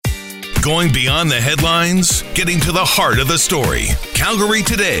Going beyond the headlines, getting to the heart of the story. Calgary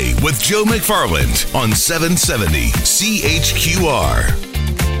Today with Joe McFarland on 770 CHQR.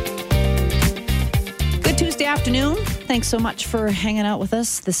 Good Tuesday afternoon. Thanks so much for hanging out with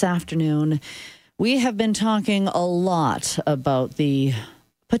us this afternoon. We have been talking a lot about the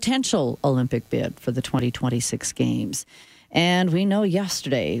potential Olympic bid for the 2026 Games. And we know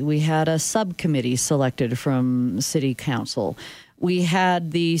yesterday we had a subcommittee selected from City Council. We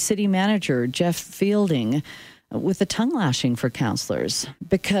had the city manager, Jeff Fielding, with a tongue lashing for councillors,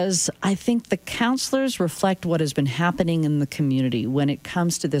 because I think the councillors reflect what has been happening in the community when it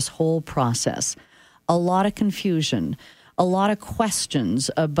comes to this whole process. A lot of confusion, a lot of questions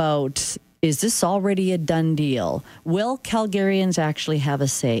about, is this already a done deal? Will Calgarians actually have a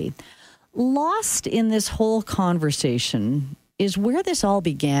say? Lost in this whole conversation is where this all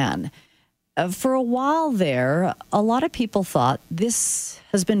began. For a while there, a lot of people thought this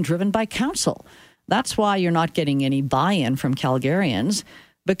has been driven by council. That's why you're not getting any buy-in from Calgarians,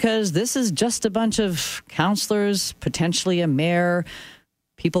 because this is just a bunch of councillors, potentially a mayor,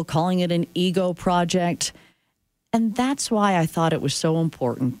 people calling it an ego project. And that's why I thought it was so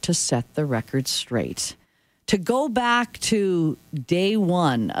important to set the record straight. To go back to day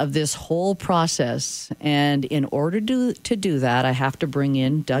one of this whole process. And in order to do that, I have to bring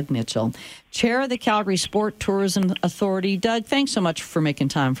in Doug Mitchell, Chair of the Calgary Sport Tourism Authority. Doug, thanks so much for making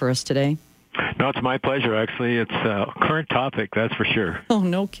time for us today. No, it's my pleasure, actually. It's a current topic, that's for sure. Oh,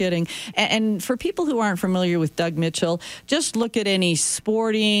 no kidding. And for people who aren't familiar with Doug Mitchell, just look at any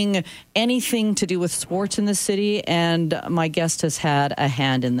sporting, anything to do with sports in the city, and my guest has had a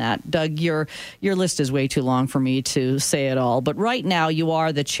hand in that. Doug, your list is way too long for me to say it all, but right now you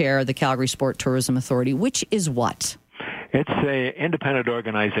are the chair of the Calgary Sport Tourism Authority, which is what? It's an independent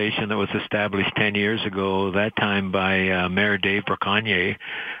organization that was established 10 years ago, that time by Mayor Dave Braconier,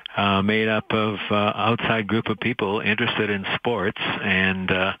 made up of outside group of people interested in sports. And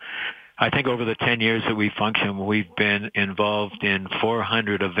I think over the 10 years that we function, we've been involved in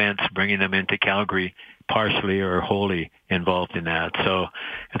 400 events, bringing them into Calgary, partially or wholly involved in that. So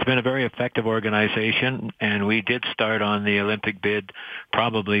it's been a very effective organization, and we did start on the Olympic bid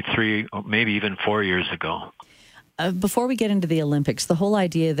probably 3, maybe even 4 years ago. Before we get into the Olympics, the whole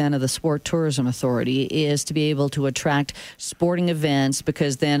idea then of the Sport Tourism Authority is to be able to attract sporting events,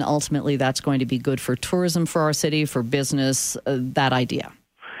 because then ultimately that's going to be good for tourism for our city, for business, that idea.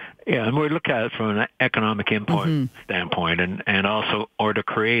 Yeah, and we look at it from an economic input standpoint, and also, or to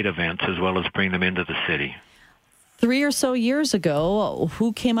create events as well as bring them into the city. 3 or so years ago,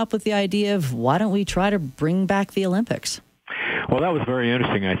 who came up with the idea of why don't we try to bring back the Olympics? Well, that was very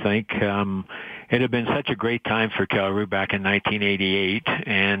interesting, I think. It had been such a great time for Calgary back in 1988,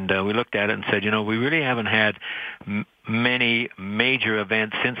 and we looked at it and said, we really haven't had many major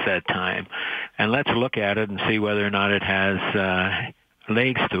events since that time, and let's look at it and see whether or not it has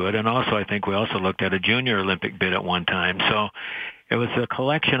legs to it. And also, I think we also looked at a junior Olympic bid at one time. So it was a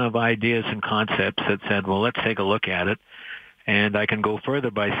collection of ideas and concepts that said, well, let's take a look at it. And I can go further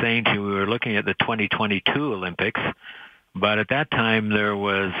by saying to you, we were looking at the 2022 Olympics, but at that time there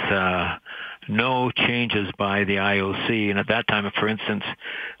was no changes by the IOC. And at that time, for instance,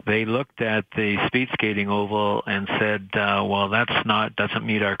 they looked at the speed skating oval and said, well, doesn't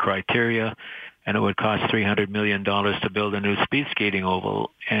meet our criteria, and it would cost $300 million to build a new speed skating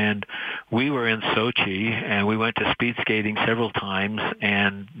oval. And we were in Sochi, and we went to speed skating several times,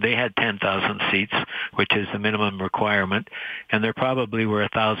 and they had 10,000 seats, which is the minimum requirement. And there probably were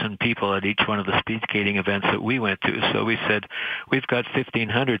 1,000 people at each one of the speed skating events that we went to. So we said, we've got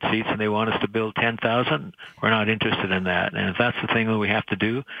 1,500 seats, and they want us to build 10,000. We're not interested in that. And if that's the thing that we have to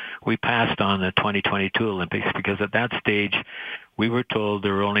do, we passed on the 2022 Olympics, because at that stage, we were told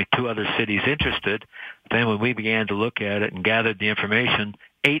there were only 2 other cities interested. Then when we began to look at it and gathered the information,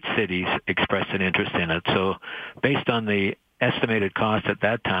 8 cities expressed an interest in it. So based on the estimated cost at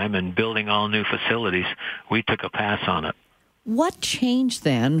that time and building all new facilities, we took a pass on it. What changed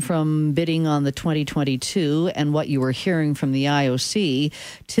then from bidding on the 2022 and what you were hearing from the IOC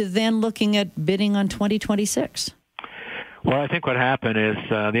to then looking at bidding on 2026? Well, I think what happened is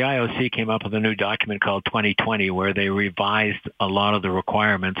the IOC came up with a new document called 2020, where they revised a lot of the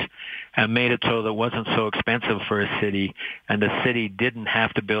requirements and made it so that it wasn't so expensive for a city, and the city didn't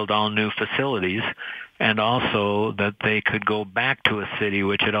have to build all new facilities, and also that they could go back to a city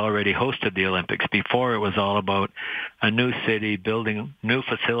which had already hosted the Olympics. Before, it was all about a new city building new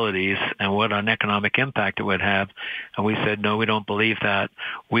facilities and what an economic impact it would have. And we said, no, we don't believe that.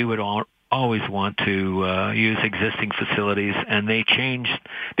 We would always want to use existing facilities, and they changed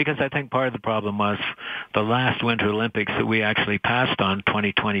because I think part of the problem was the last Winter Olympics that we actually passed on,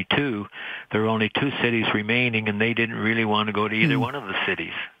 2022, there were only 2 cities remaining, and they didn't really want to go to either one of the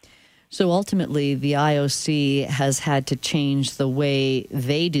cities. So ultimately, the IOC has had to change the way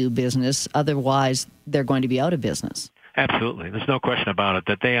they do business. Otherwise, they're going to be out of business. Absolutely. There's no question about it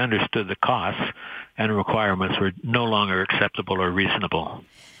that they understood the costs and requirements were no longer acceptable or reasonable.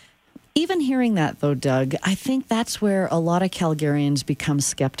 Even hearing that, though, Doug, I think that's where a lot of Calgarians become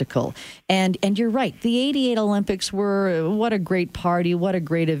skeptical. And you're right. The 88 Olympics were, what a great party, what a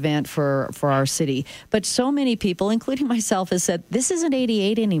great event for our city. But so many people, including myself, has said, this isn't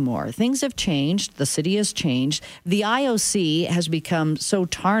 88 anymore. Things have changed. The city has changed. The IOC has become so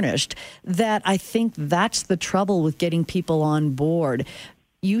tarnished that I think that's the trouble with getting people on board.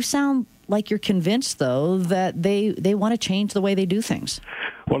 You sound like you're convinced, though, that they want to change the way they do things.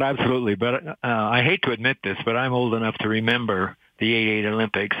 Well, absolutely. But I hate to admit this, but I'm old enough to remember the 88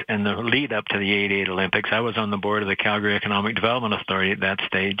 Olympics and the lead up to the 88 Olympics. I was on the board of the Calgary Economic Development Authority at that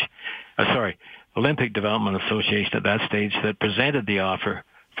stage. Olympic Development Association at that stage that presented the offer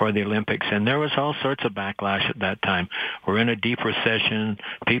for the Olympics. And there was all sorts of backlash at that time. We're in a deep recession.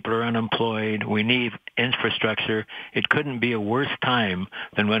 People are unemployed. We need infrastructure. It couldn't be a worse time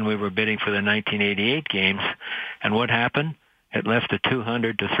than when we were bidding for the 1988 games. And what happened? It left a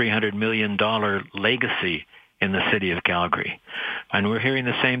 $200 to $300 million legacy in the city of Calgary. And we're hearing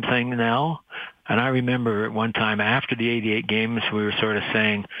the same thing now. And I remember at one time after the 88 games, we were sort of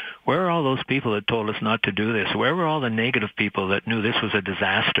saying, where are all those people that told us not to do this? Where were all the negative people that knew this was a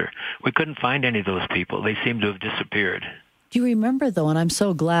disaster? We couldn't find any of those people. They seemed to have disappeared. Do you remember, though, and I'm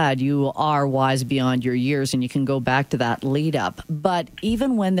so glad you are wise beyond your years and you can go back to that lead up, but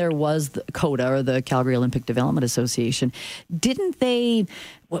even when there was the CODA, or the Calgary Olympic Development Association, didn't they,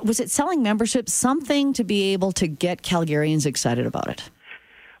 was it selling membership, something to be able to get Calgarians excited about it?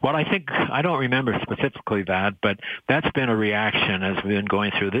 Well, I don't remember specifically that, but that's been a reaction as we've been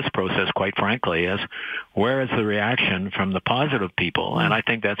going through this process, quite frankly, is where is the reaction from the positive people? And I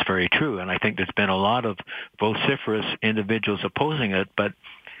think that's very true. And I think there's been a lot of vociferous individuals opposing it, but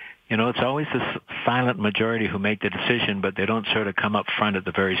it's always the silent majority who make the decision, but they don't sort of come up front at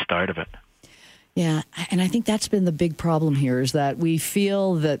the very start of it. Yeah, and I think that's been the big problem here, is that we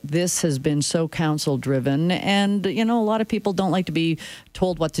feel that this has been so council-driven, and, a lot of people don't like to be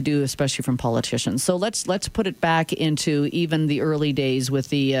told what to do, especially from politicians. So let's put it back into even the early days with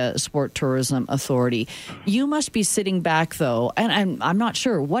the Sport Tourism Authority. You must be sitting back, though, and I'm not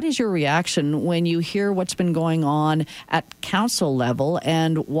sure, what is your reaction when you hear what's been going on at council level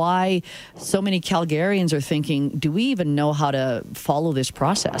and why so many Calgarians are thinking, do we even know how to follow this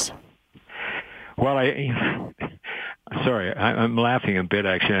process? Well, I'm laughing a bit,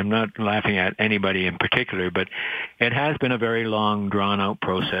 actually. I'm not laughing at anybody in particular, but it has been a very long, drawn-out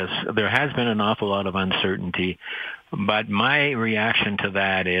process. There has been an awful lot of uncertainty, but my reaction to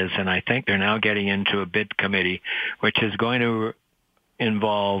that is, and I think they're now getting into a bid committee, which is going to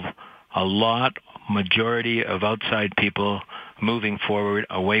involve a majority of outside people moving forward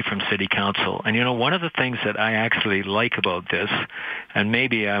away from city council. And one of the things that I actually like about this, and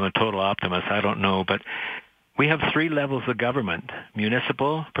maybe I'm a total optimist, I don't know, but we have 3 levels of government,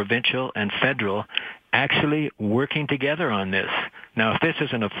 municipal, provincial, and federal, actually working together on this. Now, if this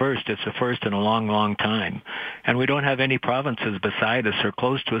isn't a first, it's a first in a long, long time. And we don't have any provinces beside us or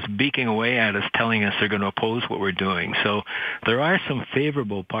close to us beaking away at us, telling us they're going to oppose what we're doing. So there are some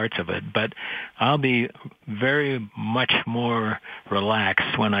favorable parts of it, but I'll be very much more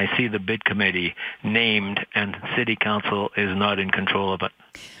relaxed when I see the bid committee named and city council is not in control of it.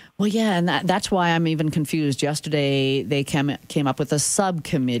 Well, yeah, and that's why I'm even confused. Yesterday, they came up with a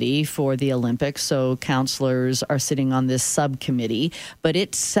subcommittee for the Olympics, so councillors are sitting on this subcommittee. But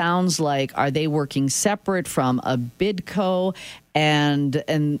it sounds like, are they working separate from a bidco? And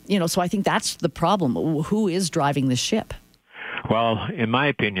so I think that's the problem. Who is driving the ship? Well, in my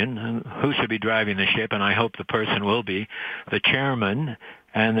opinion, who should be driving the ship, and I hope the person will be, the chairman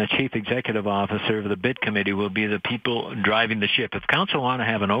and the chief executive officer of the bid committee will be the people driving the ship. If council want to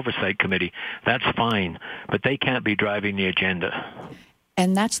have an oversight committee, that's fine, but they can't be driving the agenda.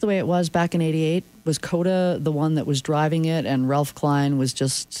 And that's the way it was back in 88? Was CODA the one that was driving it, and Ralph Klein was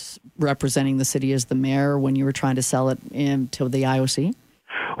just representing the city as the mayor when you were trying to sell it to the IOC?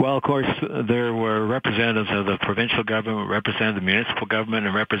 Well, of course, there were representatives of the provincial government, representatives of the municipal government,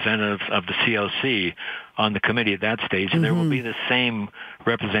 and representatives of the CLC on the committee at that stage. And there will be the same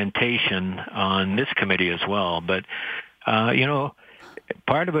representation on this committee as well. But,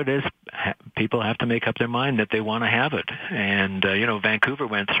 part of it is people have to make up their mind that they want to have it. And, Vancouver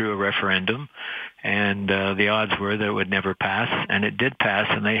went through a referendum, and the odds were that it would never pass, and it did pass,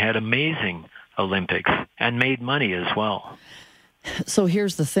 and they had amazing Olympics and made money as well. So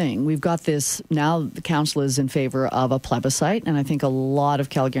here's the thing. We've got this, now the council is in favor of a plebiscite, and I think a lot of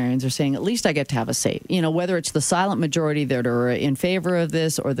Calgarians are saying, at least I get to have a say. Whether it's the silent majority that are in favor of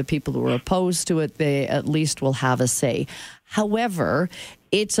this or the people who are opposed to it, they at least will have a say. However,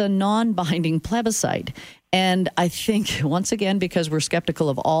 it's a non-binding plebiscite. And I think, once again, because we're skeptical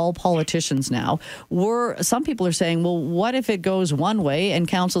of all politicians now, some people are saying, well, what if it goes one way and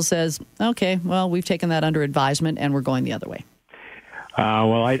council says, okay, well, we've taken that under advisement and we're going the other way?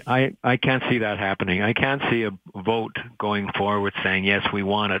 Well, I can't see that happening. I can't see a vote going forward saying, yes, we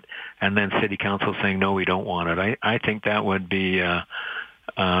want it, and then City Council saying, no, we don't want it. I think that would be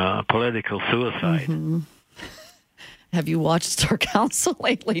political suicide. Mm-hmm. Have you watched Star Council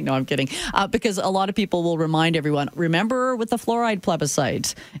lately? No, I'm kidding. Because a lot of people will remind everyone, remember with the fluoride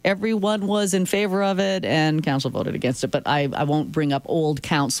plebiscite, everyone was in favor of it and council voted against it. But I won't bring up old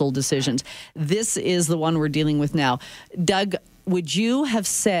council decisions. This is the one we're dealing with now. Doug, would you have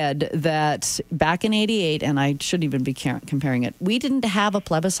said that back in 88, and I shouldn't even be comparing it, we didn't have a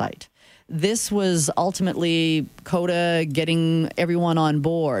plebiscite. This was ultimately COTA getting everyone on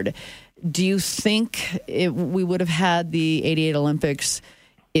board. Do you think we would have had the 88 Olympics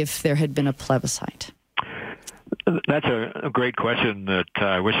if there had been a plebiscite? That's a great question that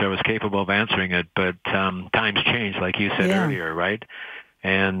I wish I was capable of answering it, but times change, like you said earlier, right?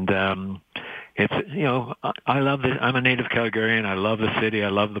 And it's, I love this. I'm a native Calgarian. I love the city. I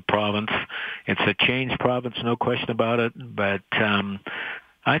love the province. It's a changed province, no question about it. But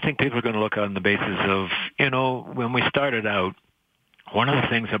I think people are going to look on the basis of, when we started out, one of the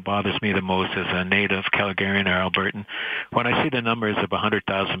things that bothers me the most as a native Calgarian or Albertan, when I see the numbers of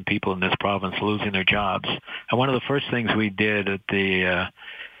 100,000 people in this province losing their jobs, and one of the first things we did at the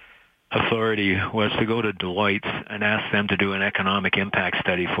authority was to go to Deloitte and ask them to do an economic impact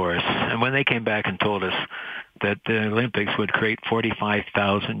study for us. And when they came back and told us that the Olympics would create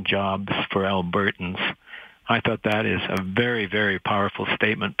 45,000 jobs for Albertans, I thought that is a very, very powerful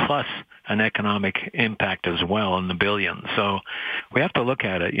statement, plus an economic impact as well in the billions. So we have to look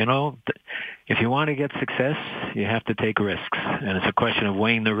at it. If you want to get success, you have to take risks. And it's a question of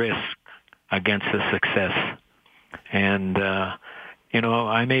weighing the risk against the success. And,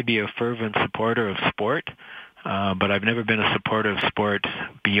 I may be a fervent supporter of sport, but I've never been a supporter of sport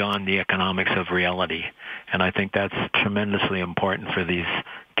beyond the economics of reality. And I think that's tremendously important for these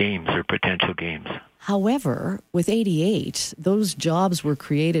games or potential games. However, with 88, those jobs were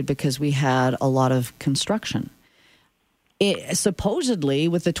created because we had a lot of construction. Supposedly,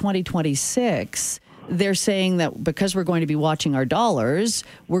 with the 2026, they're saying that because we're going to be watching our dollars,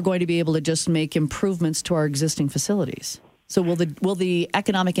 we're going to be able to just make improvements to our existing facilities. So will the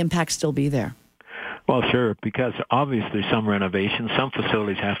economic impact still be there? Well, sure, because obviously some renovations, some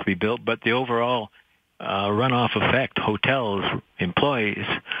facilities have to be built, but the overall runoff effect, hotels, employees,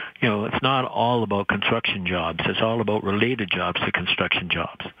 it's not all about construction jobs. It's all about related jobs to construction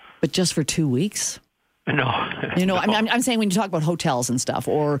jobs. But just for 2 weeks? No. No. I'm saying when you talk about hotels and stuff,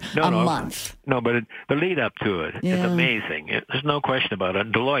 or a month. No, but the lead up to it is amazing. There's no question about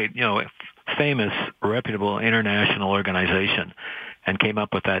it. Deloitte, famous, reputable international organization, and came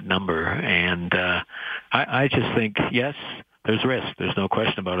up with that number. And I just think, yes, there's risk. There's no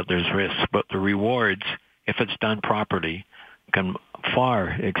question about it. There's risk. But the rewards, if it's done properly, can far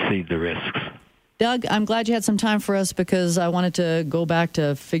exceed the risks. Doug, I'm glad you had some time for us because I wanted to go back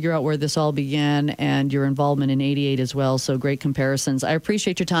to figure out where this all began and your involvement in 88 as well. So great comparisons. I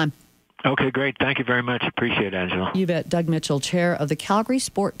appreciate your time. Okay, great. Thank you very much. Appreciate it, Angela. You bet. Doug Mitchell, chair of the Calgary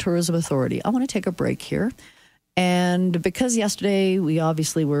Sport Tourism Authority. I want to take a break here. And because yesterday we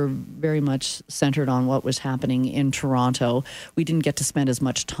obviously were very much centered on what was happening in Toronto, we didn't get to spend as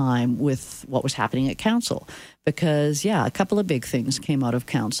much time with what was happening at council. Because, a couple of big things came out of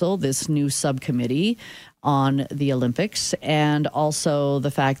council. This new subcommittee on the Olympics, and also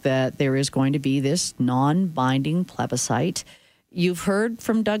the fact that there is going to be this non-binding plebiscite. You've heard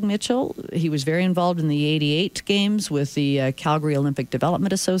from Doug Mitchell. He was very involved in the 88 games with the Calgary Olympic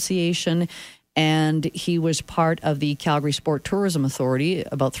Development Association. And he was part of the Calgary Sport Tourism Authority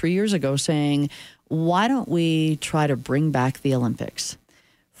about 3 years ago saying, why don't we try to bring back the Olympics?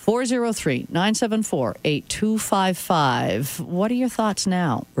 403-974-8255. What are your thoughts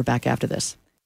now? We're back after this.